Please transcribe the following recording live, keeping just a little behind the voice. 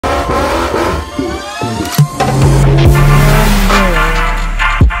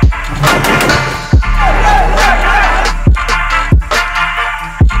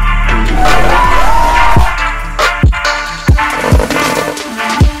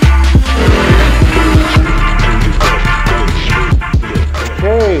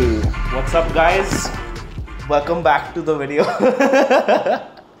guys, welcome back to the video.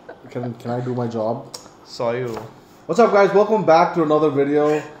 Can I do my job? Sorry. What's up, guys? Welcome back to another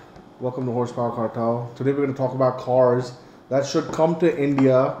video. Welcome to Horsepower Cartel. Today we're going to talk about cars that should come to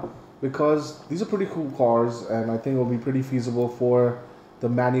India because these are pretty cool cars, and I think it'll be pretty feasible for the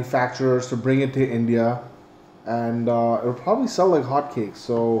manufacturers to bring it to India, and it'll probably sell like hotcakes.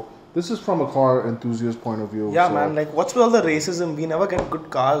 So this is from a car enthusiast point of view. Yeah, so man. Like, what's with all the racism? We never get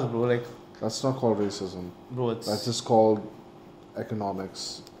good cars, bro. Like, that's not called racism. bro, That's just called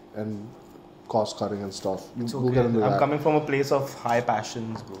economics and cost cutting and stuff. It's We'll okay. get into that. I'm coming from a place of high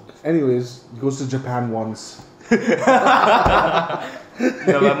passions, bro. Anyways, he goes to Japan once.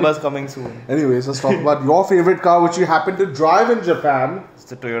 November's coming soon. Anyways, let's talk about your favorite car which you happen to drive in Japan. It's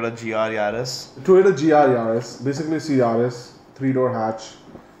the Toyota GR Yaris. Toyota GR Yaris. Basically it's a Yaris, 3-door hatch,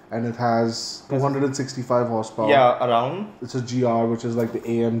 and it has 265 horsepower. Yeah, around. It's a GR, which is like the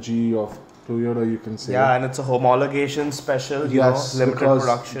AMG of Toyota, you can say. Yeah, and it's a homologation special, yes, limited because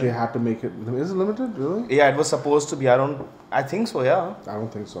production. they had to make it. Is it limited, really? Yeah, it was supposed to be. I think so, yeah. I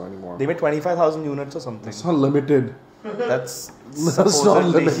don't think so anymore. They made 25,000 units or something. It's not limited. That's That's not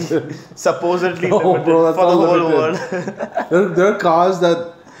limited. supposedly No, limited bro, that's for the not whole limited. world. There are cars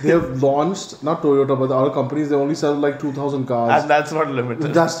that they have launched, not Toyota, but the other companies, they only sell like 2,000 cars. And that's not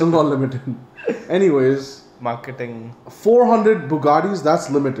limited. That's still not limited. Anyways, Marketing. 400 Bugattis, that's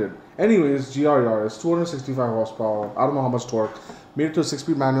limited. Anyways, GR Yaris, 265 horsepower. I don't know how much torque. Made it to a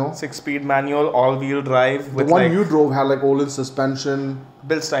 6-speed manual. 6-speed manual, all-wheel drive The with one like you drove had like Olin suspension,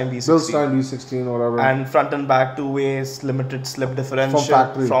 Bilstein V60. Bilstein V16 or whatever. And front and back two-ways, limited slip differential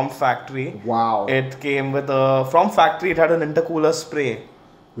From factory. Wow. It came with a from factory. It had an intercooler spray.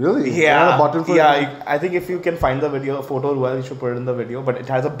 Really? Yeah. It had a button for it? I think if you can find the photo well, you should put it in the video. But it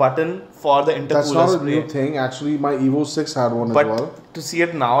has a button for the intercooler That's not spray. a new thing. Actually, my Evo 6 had one But as well. to see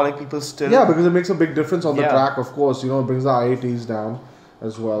it now, like people still. Yeah, because it makes a big difference on the Yeah. track, of course. You know, it brings the IATs down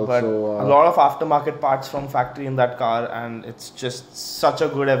as well. But so, a lot of aftermarket parts from factory in that car, and it's just such a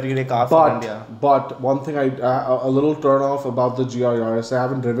good everyday car for India. But one thing a little turn off about the GR Yaris, I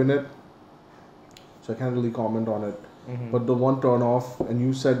haven't driven it, so I can't really comment on it. Mm-hmm. But the one turn off, and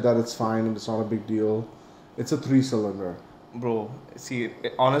you said that it's fine and it's not a big deal. It's a 3-cylinder. Bro, see,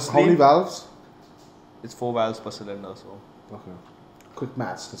 honestly, How many valves? it's 4 valves per cylinder, so Okay. Quick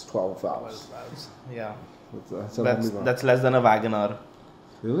maths. That's 12 valves. 12 valves. Yeah, That's that's less than a Wagon-R.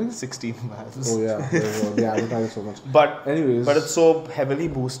 Really? 16 valves. Oh yeah. They advertise it so much. But Anyways. but it's so heavily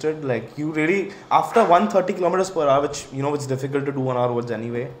boosted. Like you really after 130 kilometers per hour, which it's difficult to do on our roads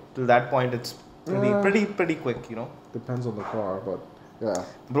anyway. Till that point, it's pretty quick. Depends on the car, but yeah.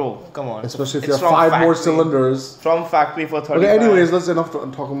 Bro, come on. Especially if it's you have 5 more factory. cylinders. From factory for 35. Okay, anyways, that's enough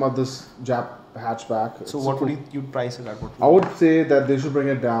talking about this Jap hatchback. So what would you price it at? I would say that they should bring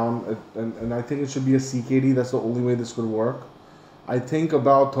it down, and I think it should be a CKD. That's the only way this could work. I think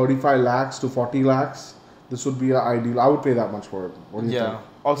about 35 lakhs to 40 lakhs. This would be ideal. I would pay that much for it. What do you think?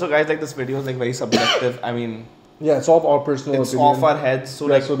 Also, guys, like this video is like very subjective. I mean, yeah, it's all our personal it's opinion. off our heads. So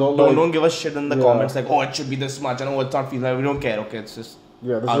Yeah, like, so don't give a shit in the Yeah. comments. Like, oh, it should be this much, and oh, it's not feasible. We don't care. Okay, it's just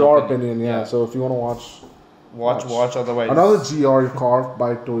Yeah, this our is our opinion. opinion. Yeah. Yeah. So if you want to watch. Otherwise, another GR car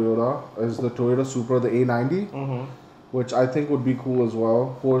by Toyota is the Toyota Supra, the A90. Mm-hmm. Which I think would be cool as well.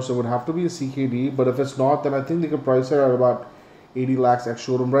 Of course, it would have to be a CKD, but if it's not, then I think they could price it at about 80 lakhs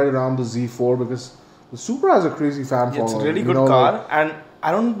ex-showroom, right around the Z4, because the Supra has a crazy fan following. It's a really good car, and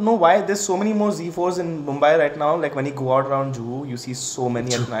I don't know why there's so many more Z4s in Mumbai right now. Like when you go out around Juhu, you see so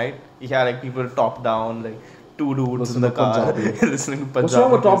many at night. Yeah, like people top down, like 2 dudes in the car listening to Punjabi. What's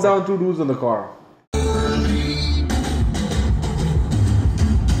wrong with top music. down 2 dudes in the car?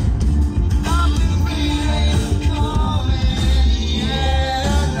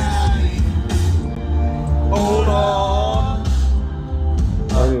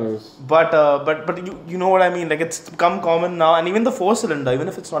 But you know what I mean, like it's become common now, and even the 4-cylinder, even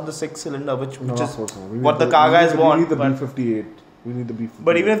if it's not the 6-cylinder, which is what the car guys want. We need the B58. We need the B58.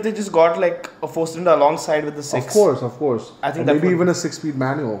 But even if they just got like a 4-cylinder alongside with the 6, of course. I think and maybe even a 6-speed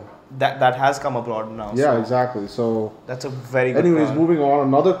manual. That has come abroad now. Yeah, so exactly. So that's a very good anyways, car. moving on,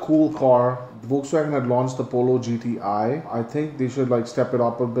 another cool car. Volkswagen had launched the Polo GTI. I think they should like step it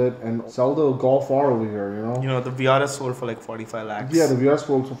up a bit and sell the Golf R over here, the VRS sold for like 45 lakhs. Yeah, the VRS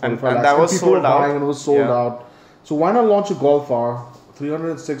sold for 45 lakhs. And that was people sold were buying out. and it was sold out. So why not launch a Golf R,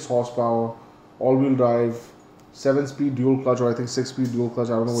 306 horsepower, all-wheel drive, 7-speed dual clutch, or I think 6-speed dual clutch.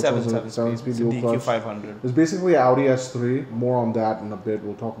 I don't know which one's it. 7-speed dual clutch. DQ500. It's basically Audi S3. More on that in a bit.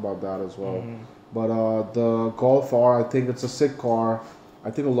 We'll talk about that as well. But the Golf R, I think it's a sick car. I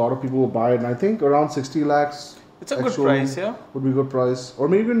think a lot of people will buy it, and I think around 60 lakhs It's a good price, yeah. Would be a good price. Or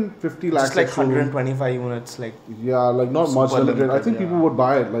maybe even 50 lakhs. Just like 125 units, like. Yeah, like not much limited. I think yeah. people would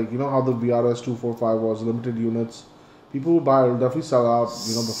buy it. Like, you know how the VRS 245 was, limited units. People would buy it. It'll definitely sell out,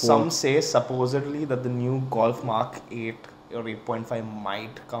 you know, before. Some say supposedly that the new Golf Mark 8 or 8.5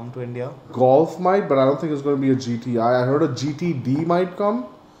 might come to India. Golf might, but I don't think it's going to be a GTI. I heard a GTD might come.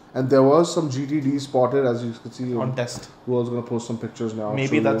 And there was some GTD spotted, as you can see. On test. Who was going to post some pictures now?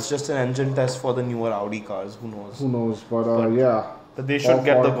 Maybe that's just an engine test for the newer Audi cars. Who knows? Who knows? But yeah. But they should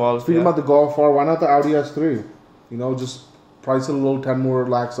get the Golf. Speaking about the Golf R, why not the Audi S3? You know, just price it a little 10 more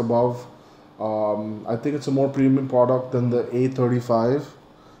lakhs above. I think it's a more premium product than the A35.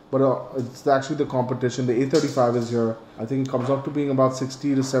 But it's actually the competition. The A35 is here. I think it comes up to being about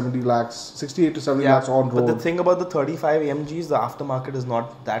 60 to 70 lakhs, 68 to 70 lakhs on road. But the thing about the 35 AMGs, the aftermarket is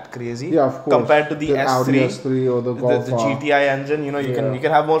not that crazy. Yeah, of course. Compared to the S3, Audi S3 or the Golf the GTI engine, you know, you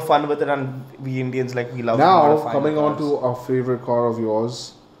can have more fun with it, and we Indians we love. Now coming on to our favorite car of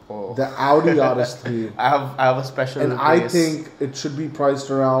yours, the Audi RS3. I have a special. And I think it should be priced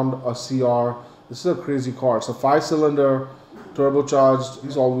around a CR. This is a crazy car. It's a 5-cylinder. Turbocharged,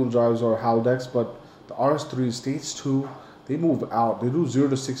 these all-wheel drives are Haldex, but the RS3 stage 2, they move out. They do 0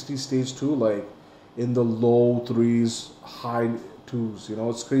 to 60 stage 2 like in the low 3s, high 2s. You know,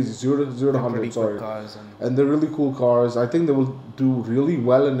 it's crazy. 0 to 100. Sorry, cars and they're really cool cars. I think they will do really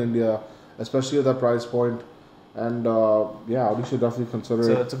well in India, especially at that price point. And yeah, we should definitely consider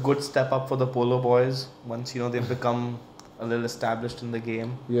it. It's a good step up for the Polo boys once they've become a little established in the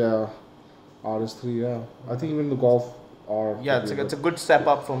game. Yeah, RS3. Yeah, I think even the Golf. It's a good step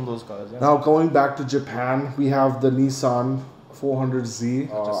up from those cars. Yeah. Now going back to Japan, we have the Nissan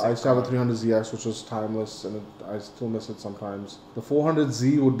 400Z. I used to have a 300ZX, which was timeless, and I still miss it sometimes. The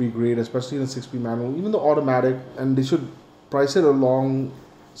 400Z would be great, especially in a 6-speed manual, even the automatic, and they should price it along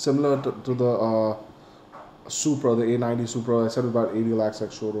similar to the Supra, the A90 Supra. I said about 80 lakhs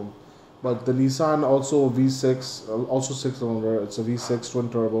at showroom. But the Nissan also V6, also 6-cylinder. It's a V6 twin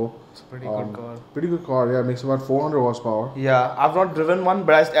turbo. It's a pretty good car. Pretty good car, yeah. It makes about 400 horsepower. Yeah, I've not driven one,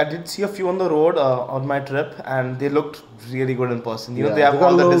 but I did see a few on the road on my trip, and they looked really good in person. You know, they have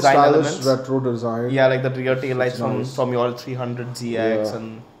all the design elements. Retro design. Yeah, like the rear tail lights from your 300ZX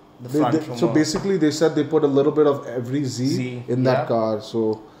and the front from. So basically, they said they put a little bit of every Z in that car.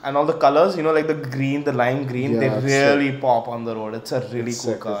 So. And all the colors, like the green, the lime green, they really pop on the road. It's a really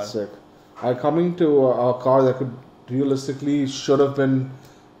cool car. It's sick. Coming to a car that could realistically should have been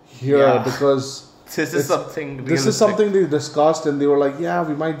here because this is something they discussed, and they were like, yeah,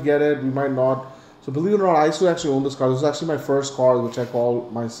 we might get it, we might not. So believe it or not, I used to actually own this car. This was actually my first car, which I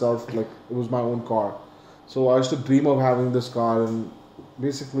call myself, like it was my own car. So I used to dream of having this car, and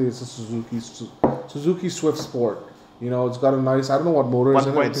basically it's a Suzuki Swift Sport. It's got a nice, I don't know what motor is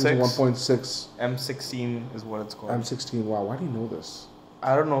in it. I think it's 1.6. M16 is what it's called. M16, wow, why do you know this?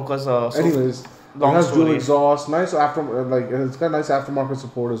 I don't know, because anyways, it has dual exhaust, nice it's got nice aftermarket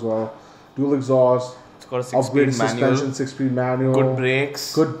support as well. Dual exhaust, it's got a 6-speed manual, suspension, 6-speed manual, good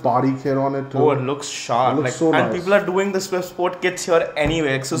brakes, good body kit on it too. Oh, it looks sharp. It looks so nice. And people are doing the Swift Sport kits here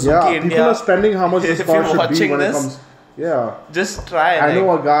anyway. Like Suzuki India. People are spending how much this car should be when it comes. Yeah, just try. I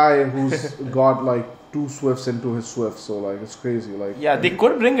know a guy who's got like 2 Swifts into his Swift, so it's crazy. They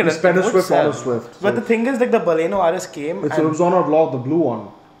could bring it. Spend a Swift on a Swift. But the thing is, the Baleno RS came. It was on our vlog, the blue one.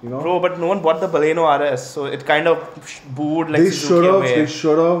 Bro, but no one bought the Baleno RS, so it kind of booed They should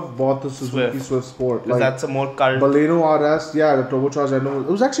have bought the Suzuki Swift Sport. That's a more cult. Baleno RS, yeah, the turbocharged. I know it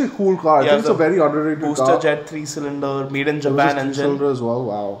was actually a cool car. I think it's a very underrated booster car. Jet 3-cylinder, made in Japan engine. 3-cylinder as well.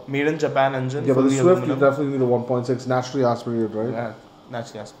 Wow. Made in Japan engine. Yeah, but the Swift you definitely need a 1.6 naturally aspirated, right? Yeah,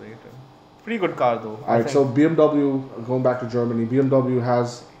 naturally aspirated. Pretty good car though. Alright, so BMW, going back to Germany, BMW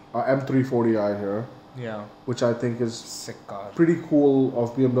has a M340i here. Yeah. Which I think is sick car. Pretty cool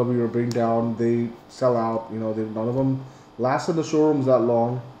of BMW to bring down. They sell out, none of them last in the showrooms that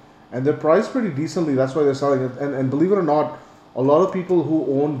long. And they're priced pretty decently, that's why they're selling it. And believe it or not, a lot of people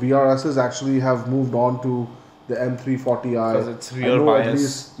who own VRSs actually have moved on to the M340i. Because it's rear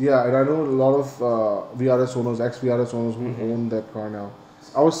bias. And I know a lot of VRS owners, ex-VRS owners who own that car now.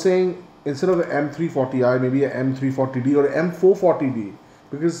 I was saying, instead of an M340i, maybe an M340D or an M440D.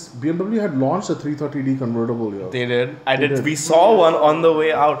 Because BMW had launched a 330D convertible here. They did. We saw one on the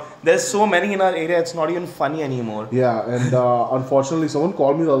way out. There's so many in our area, it's not even funny anymore. Yeah, and unfortunately, someone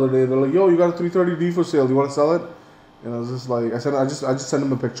called me the other day. They're like, yo, you got a 330D for sale. You want to sell it? And I was just like, I just sent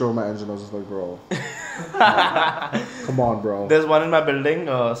him a picture of my engine. I was just like, bro. Come on, bro. There's one in my building.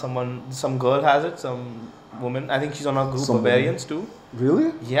 Some girl has it. Some woman. I think she's on a group Some of woman. variants too.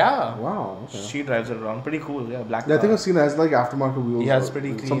 Really? Yeah. Wow. Okay. She drives it around. Pretty cool. Yeah, black Yeah, I car. think I've seen it has like aftermarket wheels. Yeah, it's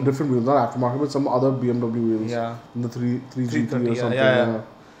pretty clean. Some different wheels, not aftermarket, but some other BMW wheels. Yeah. In the 3GT 330, or something. yeah.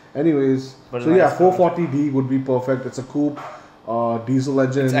 Anyways, But so nice yeah, car. 440D would be perfect. It's a coupe, diesel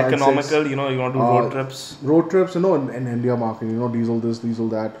engine. It's 9.6. economical. You know, you want to do road trips. Road trips, in India market, diesel this, diesel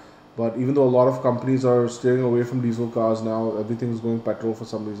that. But even though a lot of companies are steering away from diesel cars now, everything is going petrol for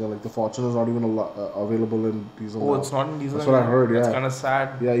some reason. Like the Fortuner is not even available in diesel. Oh, now. it's not in diesel. That's what I heard. That's Yeah, kind of sad.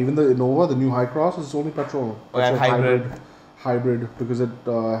 yeah. Even the Innova, the new High Cross, is only petrol. Oh, and hybrid. Hybrid because it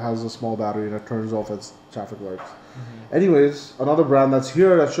has a small battery and it turns off its traffic lights. Anyways, another brand that's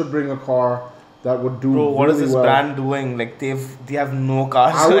here that should bring a car that would do. Bro, what really is this well. brand doing? Like they have no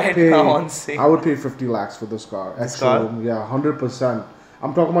cars I would right pay. now on sale. I would pay 50 lakhs for this car. This car? Ex-showroom, yeah, 100%.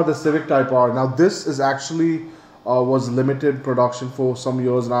 I'm talking about the Civic Type R. Now this is actually was limited production for some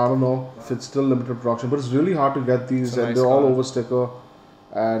years, and I don't know if it's still limited production, but it's really hard to get these, It's a and nice they're all car. over sticker.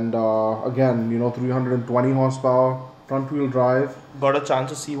 And again, 320 horsepower, front wheel drive. Got a chance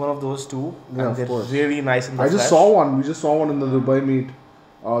to see one of those too. Yeah, And of they're course. really nice in the I just flesh. saw one. We just saw one in the Dubai meet.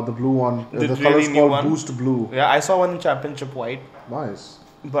 The blue one. The The really color's new called one? Boost Blue. Yeah, I saw one in Championship White. Nice.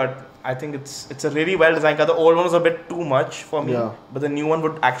 But I think it's a really well designed car. The old one was a bit too much for me. Yeah. But the new one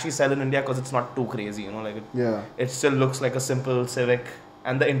would actually sell in India because it's not too crazy. Yeah. It still looks like a simple Civic.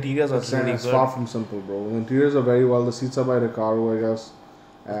 And the interiors are really It's good. far from simple, bro. The interiors are very well. The seats are by Recaro, I guess.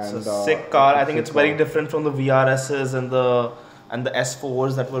 And, It's a sick car. I think it's sick very car. different from the VRSs and the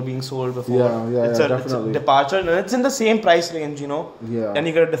S4s that were being sold before. Yeah, it's definitely. a departure. And it's in the same price range, Yeah. And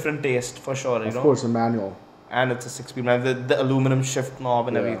you get a different taste for sure, Of course, a manual. And it's a 6-speed manual. The aluminum shift knob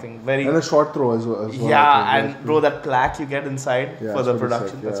and Yeah. everything. Very. And a short throw as well. Yeah, and bro, that plaque you get inside Yeah, for it's the pretty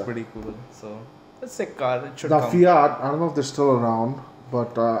production, sick, that's yeah. pretty cool. So, it's a sick car. It should Now come. Fiat, I don't know if they're still around,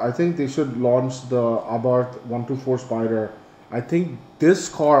 but I think they should launch the Abarth 124 Spider. I think this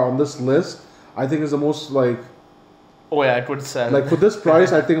car on this list, I think is the most Oh yeah, it would sell. for this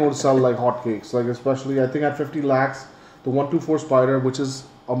price, I think it would sell like hotcakes. Like especially, I think at 50 lakhs, the 124 Spider, which is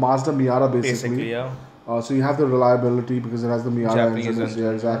a Mazda Miata basically, yeah. So you have the reliability because it has the Miata Japanese engine. engine, Yeah,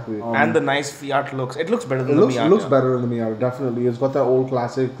 exactly. And the nice Fiat looks. It looks better it than looks the Miata. looks better than the Miata, definitely. It's got that old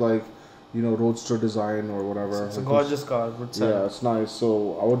classic roadster design or whatever. It's a gorgeous car. Would sell. Yeah, it's nice.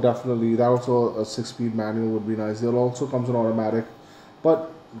 So I would definitely. That also a 6-speed manual would be nice. It also comes in automatic, but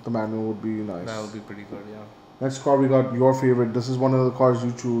the manual would be nice. That would be pretty good, yeah. Next car we got your favorite. This is one of the cars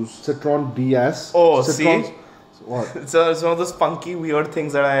you choose. Citroen DS. Oh, Citroen's- see? What? It's one of those funky, weird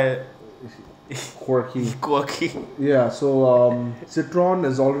things that I. Quirky. Quirky. Yeah. So Citroen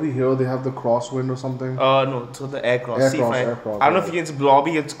is already here. They have the crosswind or something. No, so the Aircross. Aircross, I don't know if it's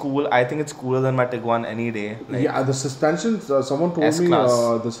blobby, it's cool. I think it's cooler than my Tiguan any day. Yeah, the suspension. Someone told me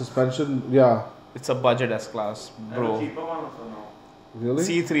S-Class. the suspension. Yeah. It's a budget S class, bro. Really?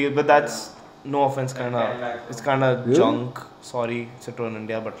 C3, but that's no offense, it's kind of Really? junk. Sorry, Citroen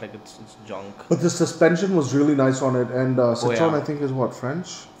India, but it's junk. But the suspension was really nice on it, and Citroen yeah. I think is what, French.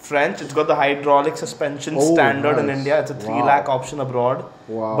 French, it's got the hydraulic suspension Oh, standard in nice. India. It's a 3 Wow. lakh option abroad.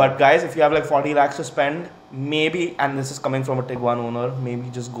 Wow. But guys, if you have like 40 lakhs to spend, maybe, and this is coming from a Tiguan owner, maybe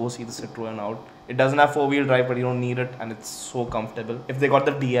just go see the Citroen out. It doesn't have 4-wheel drive, but you don't need it, and it's so comfortable. If they got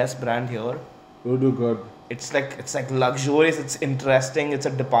the DS brand here, You'll do good. it's like luxurious. It's interesting. It's a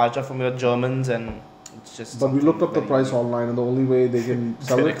departure from your Germans, and it's just. But we something looked up the very price unique. online, and the only way they can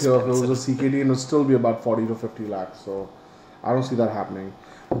sell Very it here if it was a expensive. CKD, and it'll still be about 40 to 50 lakhs. So I don't see that happening.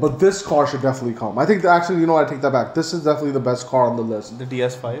 But this car should definitely come. I think actually, I take that back. This is definitely the best car on the list. The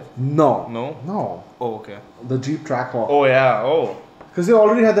DS5? No. No? No. Oh, okay. The Jeep Trackhawk. Oh, yeah. Oh. Because they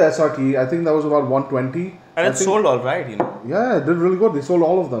already had the SRT. I think that was about 120. And I it think- sold all right, Yeah, it did really good. They sold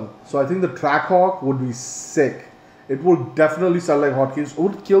all of them. So I think the Trackhawk would be sick. It would definitely sell like hotcakes. It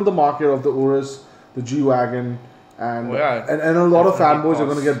would kill the market of the Urus, the G-Wagon, and Oh, yeah. and a lot of Definitely fanboys are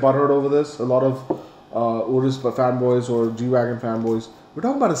going to get butthurt over this. A lot of Urus fanboys or G-Wagon fanboys. We're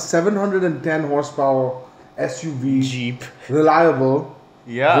talking about a 710 horsepower SUV. Jeep. Reliable.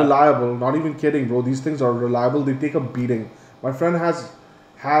 Yeah. Reliable. Not even kidding, bro. These things are reliable. They take a beating. My friend has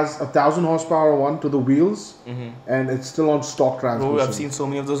 1,000 horsepower one to the wheels, and it's still on stock transmission. Bro, I've seen so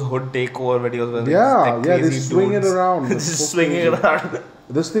many of those hood takeover videos where Yeah, these, they crazy swing it dudes around. just It's so swinging it crazy. around.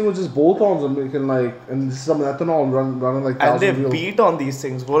 This thing was just bolt-ons and making and this is some ethanol running like And they 1,000 wheels. beat on these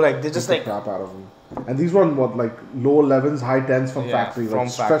things, bro. Like, they're just Beat like. the crap out of them. And these run low 11s, high 10s from Yeah, factory, from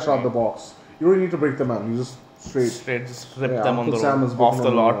fresh out factory. the box. You don't need to break them, man. You just straight. Just rip Yeah, them on Uncle the Sam road, has off broken the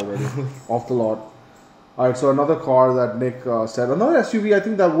them lot. already. Off the lot. Alright, so another car that Nick said, another SUV I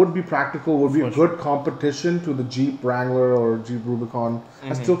think that would be practical, would be a good competition to the Jeep Wrangler or Jeep Rubicon.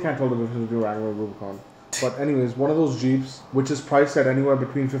 I still can't tell the difference between Wrangler and Rubicon. But anyways, one of those Jeeps, which is priced at anywhere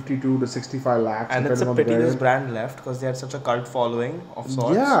between 52 to 65 lakhs. And it's a pity this brand left because they had such a cult following of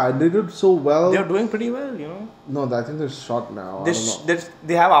sorts. Yeah, and they did so well. They're doing pretty well, you know. No, I think they're short now.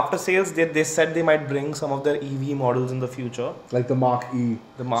 They have after sales. They said they might bring some of their EV models in the future. Like the Mach E.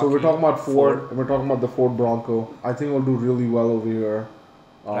 So we're talking about Ford. And we're talking about the Ford Bronco. I think it'll do really well over here.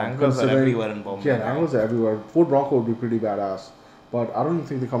 Wranglers are everywhere in Bombay. Yeah, Wranglers are everywhere. Ford Bronco would be pretty badass. But I don't even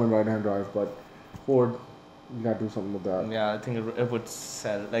think they come in right-hand drive. But Ford, you gotta do something with that. Yeah, I think it would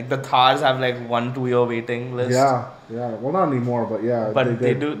sell. Like the Thars have like 1-2 year waiting list. Yeah. Well, not anymore, but yeah. But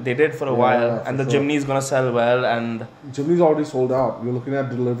they did for a while, and the Jimny is gonna sell well. And Jimny's already sold out. You're looking at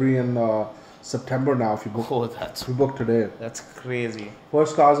delivery in September now. If you book, if you book today. That's crazy.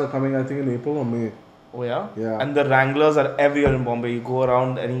 First cars are coming, I think, in April or May. Oh yeah. Yeah. And the Wranglers are everywhere in Bombay. You go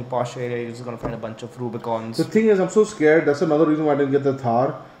around any posh area, you're just gonna find a bunch of Rubicons. The thing is, I'm so scared. That's another reason why I didn't get the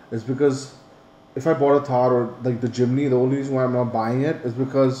Thar. Is because if I bought a Thar or like the Jimny, the only reason why I'm not buying it is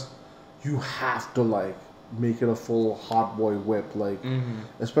because you have to like make it a full hot boy whip. Like,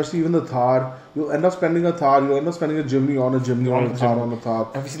 especially even the Thar, you'll end up spending a Thar. You'll end up spending a Jimny on a Jimny on a Thar on a Thar.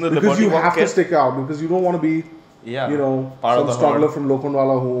 Have you seen the because you have to stick out because you don't want to be, you know, some struggler from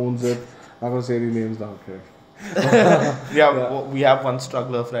Lokhandwala who owns it. I'm not gonna say any names now, okay. We have one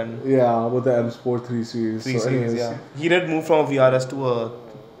struggler friend. Yeah, with the M Sport 3 Series. Yeah. He did move from a VRS to a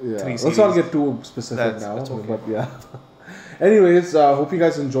 3 Series. Let's not get too specific that's okay. But yeah. Anyways, hope you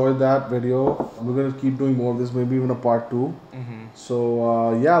guys enjoyed that video. We're gonna keep doing more of this, maybe even a part 2.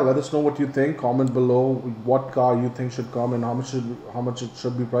 So yeah, let us know what you think. Comment below what car you think should come and how much it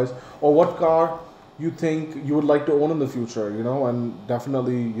should be priced, or what car you think you would like to own in the future, you know, and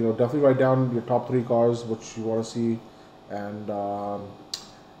definitely write down your top 3 cars which you want to see. And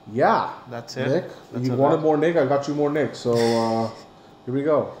yeah, that's it. Nick, you wanted more Nick, I got you more Nick, so here we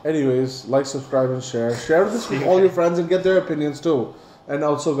go. Anyways, like, subscribe and share this with all your friends and get their opinions too. And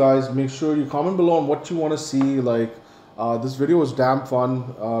also guys, make sure you comment below on what you want to see. Like this video was damn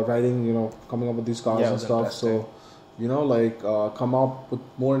fun writing, coming up with these cars and stuff. So come up with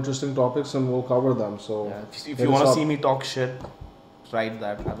more interesting topics and we'll cover them. So if you want to see me talk shit, write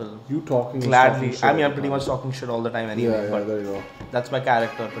that. I will. You talking gladly. I mean, I'm pretty much talking shit all the time anyway. Yeah, there you go. That's my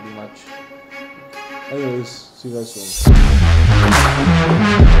character pretty much. Anyways, see you guys soon.